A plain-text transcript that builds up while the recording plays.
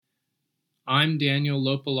I'm Daniel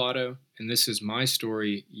LoPilato, and this is my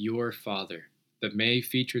story, Your Father, the May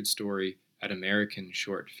featured story at American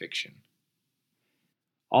Short Fiction.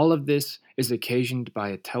 All of this is occasioned by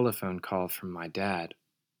a telephone call from my dad.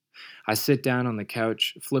 I sit down on the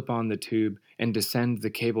couch, flip on the tube, and descend the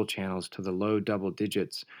cable channels to the low double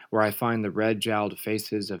digits, where I find the red-jowled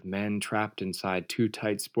faces of men trapped inside too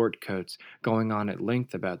tight sport coats going on at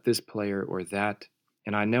length about this player or that,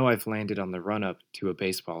 and I know I've landed on the run-up to a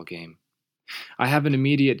baseball game. I have an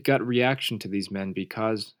immediate gut reaction to these men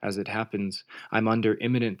because, as it happens, I'm under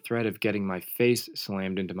imminent threat of getting my face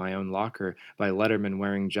slammed into my own locker by Letterman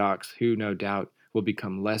wearing jocks who, no doubt, will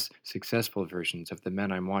become less successful versions of the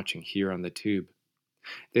men I'm watching here on the tube.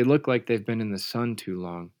 They look like they've been in the sun too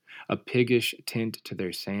long, a piggish tint to their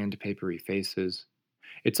sandpapery faces.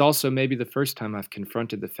 It's also maybe the first time I've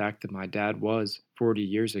confronted the fact that my dad was, 40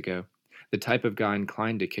 years ago, the type of guy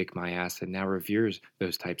inclined to kick my ass and now reveres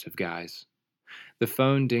those types of guys. The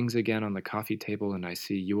phone dings again on the coffee table, and I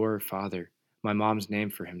see Your Father, my mom's name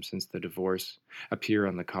for him since the divorce, appear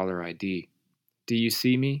on the caller ID. Do you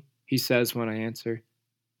see me? He says when I answer.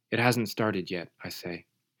 It hasn't started yet, I say.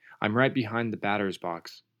 I'm right behind the batter's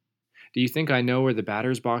box. Do you think I know where the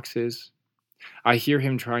batter's box is? I hear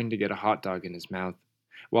him trying to get a hot dog in his mouth.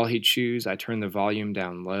 While he chews, I turn the volume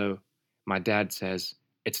down low. My dad says,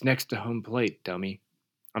 "It's next to home plate, dummy."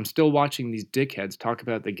 I'm still watching these dickheads talk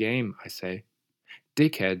about the game, I say.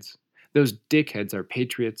 Dickheads? Those dickheads are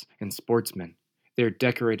patriots and sportsmen. They're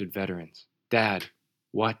decorated veterans. Dad,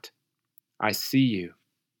 what? I see you.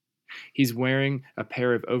 He's wearing a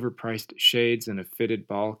pair of overpriced shades and a fitted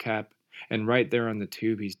ball cap, and right there on the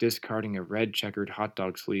tube he's discarding a red checkered hot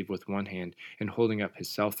dog sleeve with one hand and holding up his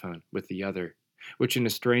cell phone with the other, which in a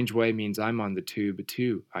strange way means I'm on the tube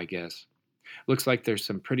too, I guess. Looks like there's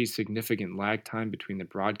some pretty significant lag time between the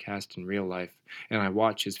broadcast and real life, and I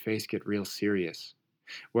watch his face get real serious.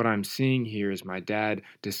 What I'm seeing here is my dad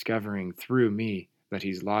discovering through me that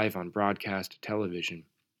he's live on broadcast television.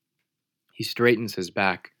 He straightens his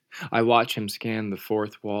back. I watch him scan the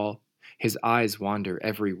fourth wall. His eyes wander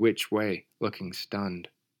every which way, looking stunned.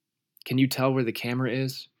 Can you tell where the camera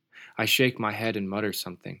is? I shake my head and mutter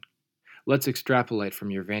something. Let's extrapolate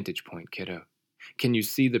from your vantage point, kiddo. Can you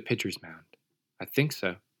see the pitcher's mound? I think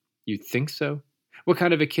so. You think so? What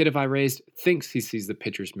kind of a kid have I raised thinks he sees the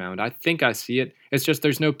pitcher's mound? I think I see it. It's just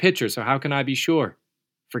there's no pitcher, so how can I be sure?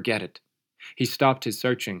 Forget it. He stopped his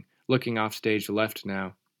searching, looking off stage left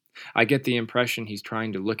now. I get the impression he's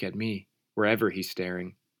trying to look at me, wherever he's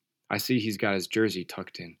staring. I see he's got his jersey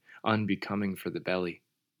tucked in, unbecoming for the belly.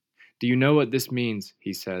 Do you know what this means?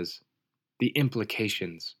 He says. The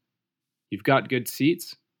implications. You've got good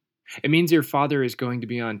seats? It means your father is going to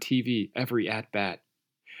be on TV every at-bat.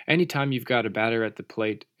 Anytime you've got a batter at the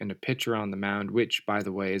plate and a pitcher on the mound, which, by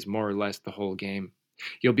the way, is more or less the whole game,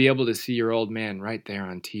 you'll be able to see your old man right there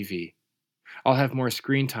on TV. I'll have more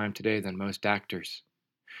screen time today than most actors.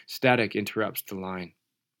 Static interrupts the line.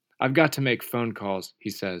 I've got to make phone calls, he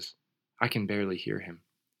says. I can barely hear him.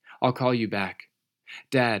 I'll call you back.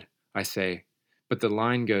 Dad, I say, but the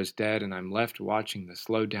line goes dead and I'm left watching the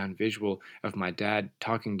slowed down visual of my dad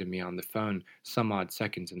talking to me on the phone some odd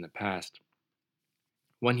seconds in the past.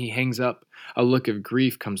 When he hangs up, a look of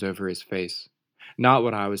grief comes over his face. Not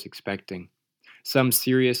what I was expecting. Some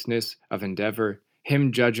seriousness of endeavor,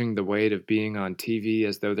 him judging the weight of being on TV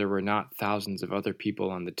as though there were not thousands of other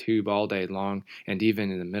people on the tube all day long and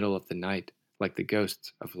even in the middle of the night, like the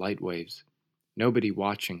ghosts of light waves. Nobody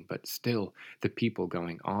watching, but still the people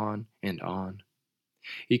going on and on.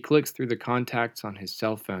 He clicks through the contacts on his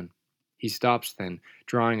cell phone. He stops then,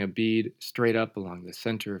 drawing a bead straight up along the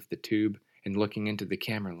center of the tube and looking into the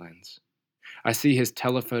camera lens. I see his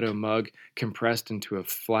telephoto mug compressed into a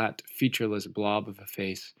flat, featureless blob of a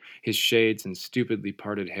face, his shades and stupidly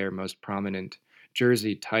parted hair most prominent,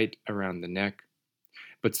 jersey tight around the neck.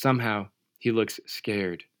 But somehow he looks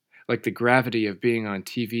scared, like the gravity of being on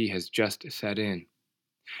TV has just set in,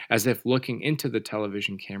 as if looking into the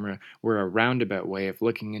television camera were a roundabout way of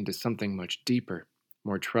looking into something much deeper,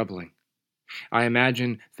 more troubling. I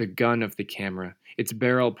imagine the gun of the camera, its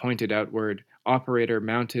barrel pointed outward, operator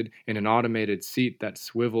mounted in an automated seat that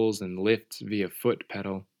swivels and lifts via foot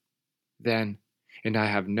pedal. Then, and I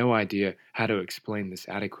have no idea how to explain this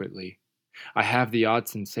adequately, I have the odd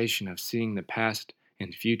sensation of seeing the past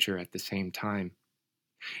and future at the same time.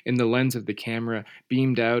 In the lens of the camera,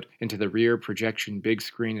 beamed out into the rear projection big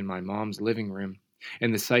screen in my mom's living room,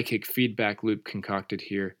 and the psychic feedback loop concocted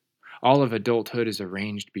here, all of adulthood is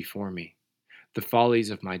arranged before me. The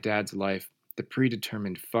follies of my dad's life, the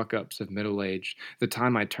predetermined fuck-ups of middle age, the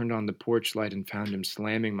time I turned on the porch light and found him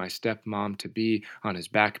slamming my stepmom-to-be on his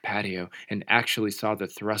back patio and actually saw the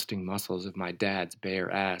thrusting muscles of my dad's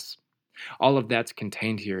bare ass. All of that's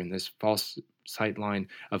contained here in this false sightline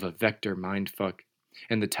of a vector mindfuck,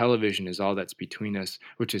 and the television is all that's between us,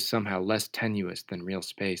 which is somehow less tenuous than real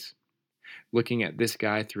space. Looking at this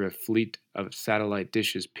guy through a fleet of satellite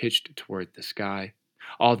dishes pitched toward the sky,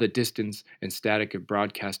 all the distance and static of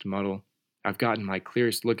broadcast muddle, I've gotten my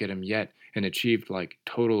clearest look at him yet and achieved like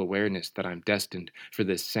total awareness that I'm destined for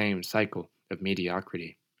this same cycle of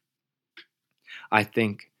mediocrity. I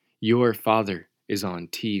think your father is on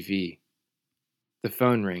TV. The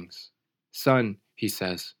phone rings. Son, he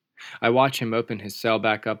says. I watch him open his cell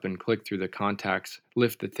back up and click through the contacts,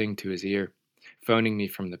 lift the thing to his ear, phoning me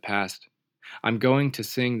from the past. I'm going to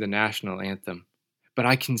sing the national anthem. But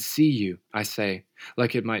I can see you, I say,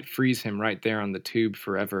 like it might freeze him right there on the tube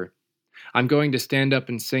forever. I'm going to stand up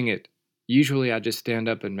and sing it. Usually I just stand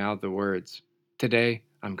up and mouth the words. Today,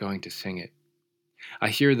 I'm going to sing it. I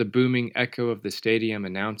hear the booming echo of the stadium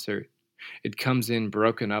announcer. It comes in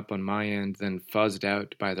broken up on my end, then fuzzed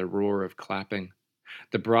out by the roar of clapping.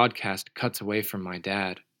 The broadcast cuts away from my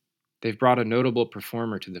dad. They've brought a notable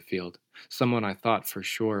performer to the field, someone I thought for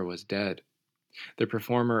sure was dead. The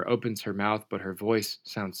performer opens her mouth, but her voice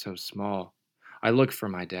sounds so small. I look for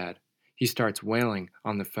my dad. He starts wailing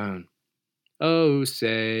on the phone. Oh,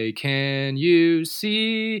 say, can you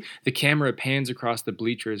see? The camera pans across the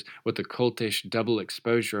bleachers with the cultish double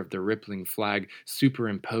exposure of the rippling flag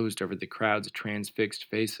superimposed over the crowd's transfixed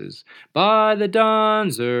faces. By the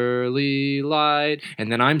dawn's early light.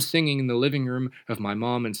 And then I'm singing in the living room of my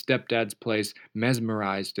mom and stepdad's place,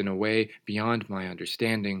 mesmerized in a way beyond my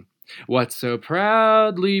understanding. What so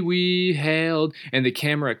proudly we hailed, and the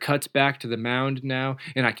camera cuts back to the mound now,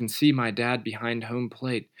 and I can see my dad behind home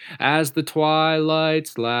plate, as the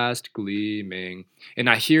twilight's last gleaming. And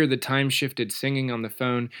I hear the time-shifted singing on the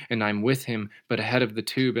phone, and I'm with him, but ahead of the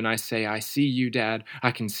tube, and I say, I see you, Dad,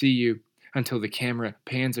 I can see you, until the camera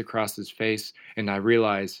pans across his face, and I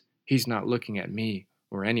realize he's not looking at me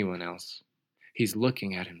or anyone else. He's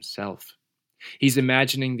looking at himself. He's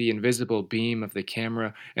imagining the invisible beam of the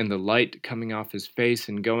camera and the light coming off his face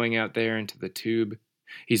and going out there into the tube.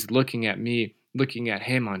 He's looking at me, looking at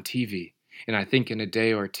him on TV. And I think in a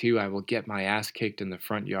day or two I will get my ass kicked in the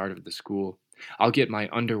front yard of the school. I'll get my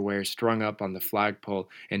underwear strung up on the flagpole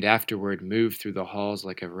and afterward move through the halls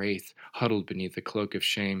like a wraith, huddled beneath a cloak of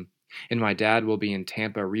shame. And my dad will be in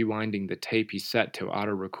Tampa rewinding the tape he set to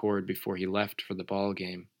auto-record before he left for the ball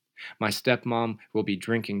game. My stepmom will be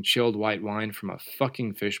drinking chilled white wine from a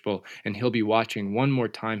fucking fishbowl, and he'll be watching one more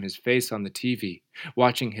time his face on the TV,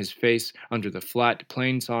 watching his face under the flat,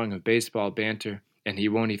 plain song of baseball banter, and he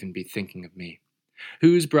won't even be thinking of me.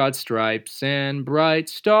 Whose broad stripes and bright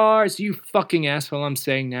stars, you fucking asshole, I'm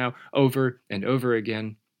saying now, over and over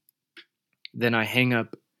again. Then I hang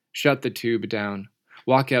up, shut the tube down,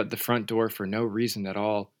 walk out the front door for no reason at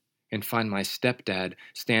all, and find my stepdad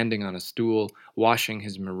standing on a stool, washing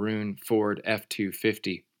his maroon Ford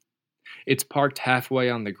F-250. It's parked halfway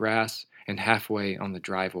on the grass and halfway on the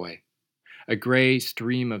driveway. A gray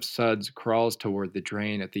stream of suds crawls toward the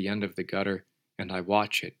drain at the end of the gutter, and I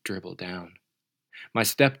watch it dribble down. My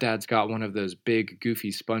stepdad's got one of those big,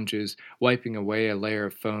 goofy sponges, wiping away a layer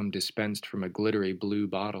of foam dispensed from a glittery blue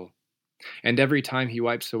bottle. And every time he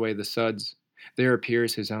wipes away the suds, there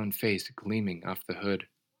appears his own face gleaming off the hood.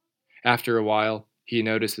 After a while, he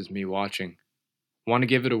notices me watching. Want to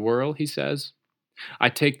give it a whirl, he says. I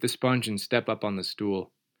take the sponge and step up on the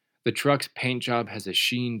stool. The truck's paint job has a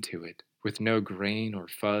sheen to it, with no grain or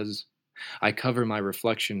fuzz. I cover my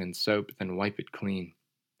reflection in soap, then wipe it clean.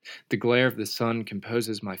 The glare of the sun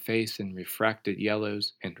composes my face in refracted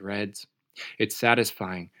yellows and reds. It's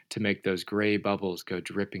satisfying to make those gray bubbles go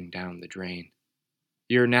dripping down the drain.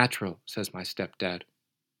 You're natural, says my stepdad.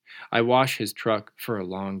 I wash his truck for a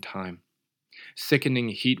long time. Sickening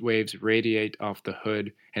heat waves radiate off the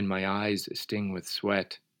hood, and my eyes sting with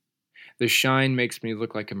sweat. The shine makes me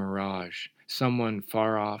look like a mirage, someone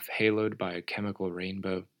far off haloed by a chemical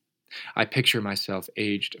rainbow. I picture myself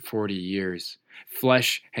aged 40 years.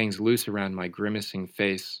 Flesh hangs loose around my grimacing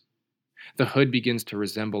face. The hood begins to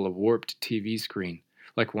resemble a warped TV screen,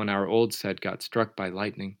 like when our old set got struck by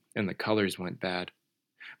lightning and the colors went bad.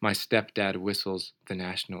 My stepdad whistles the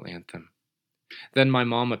national anthem. Then my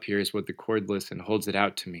mom appears with the cordless and holds it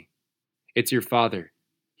out to me. It's your father.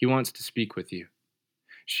 He wants to speak with you.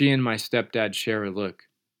 She and my stepdad share a look.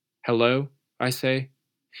 Hello, I say.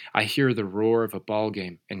 I hear the roar of a ball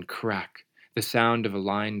game and crack, the sound of a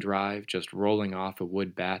line drive just rolling off a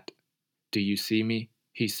wood bat. Do you see me?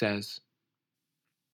 He says.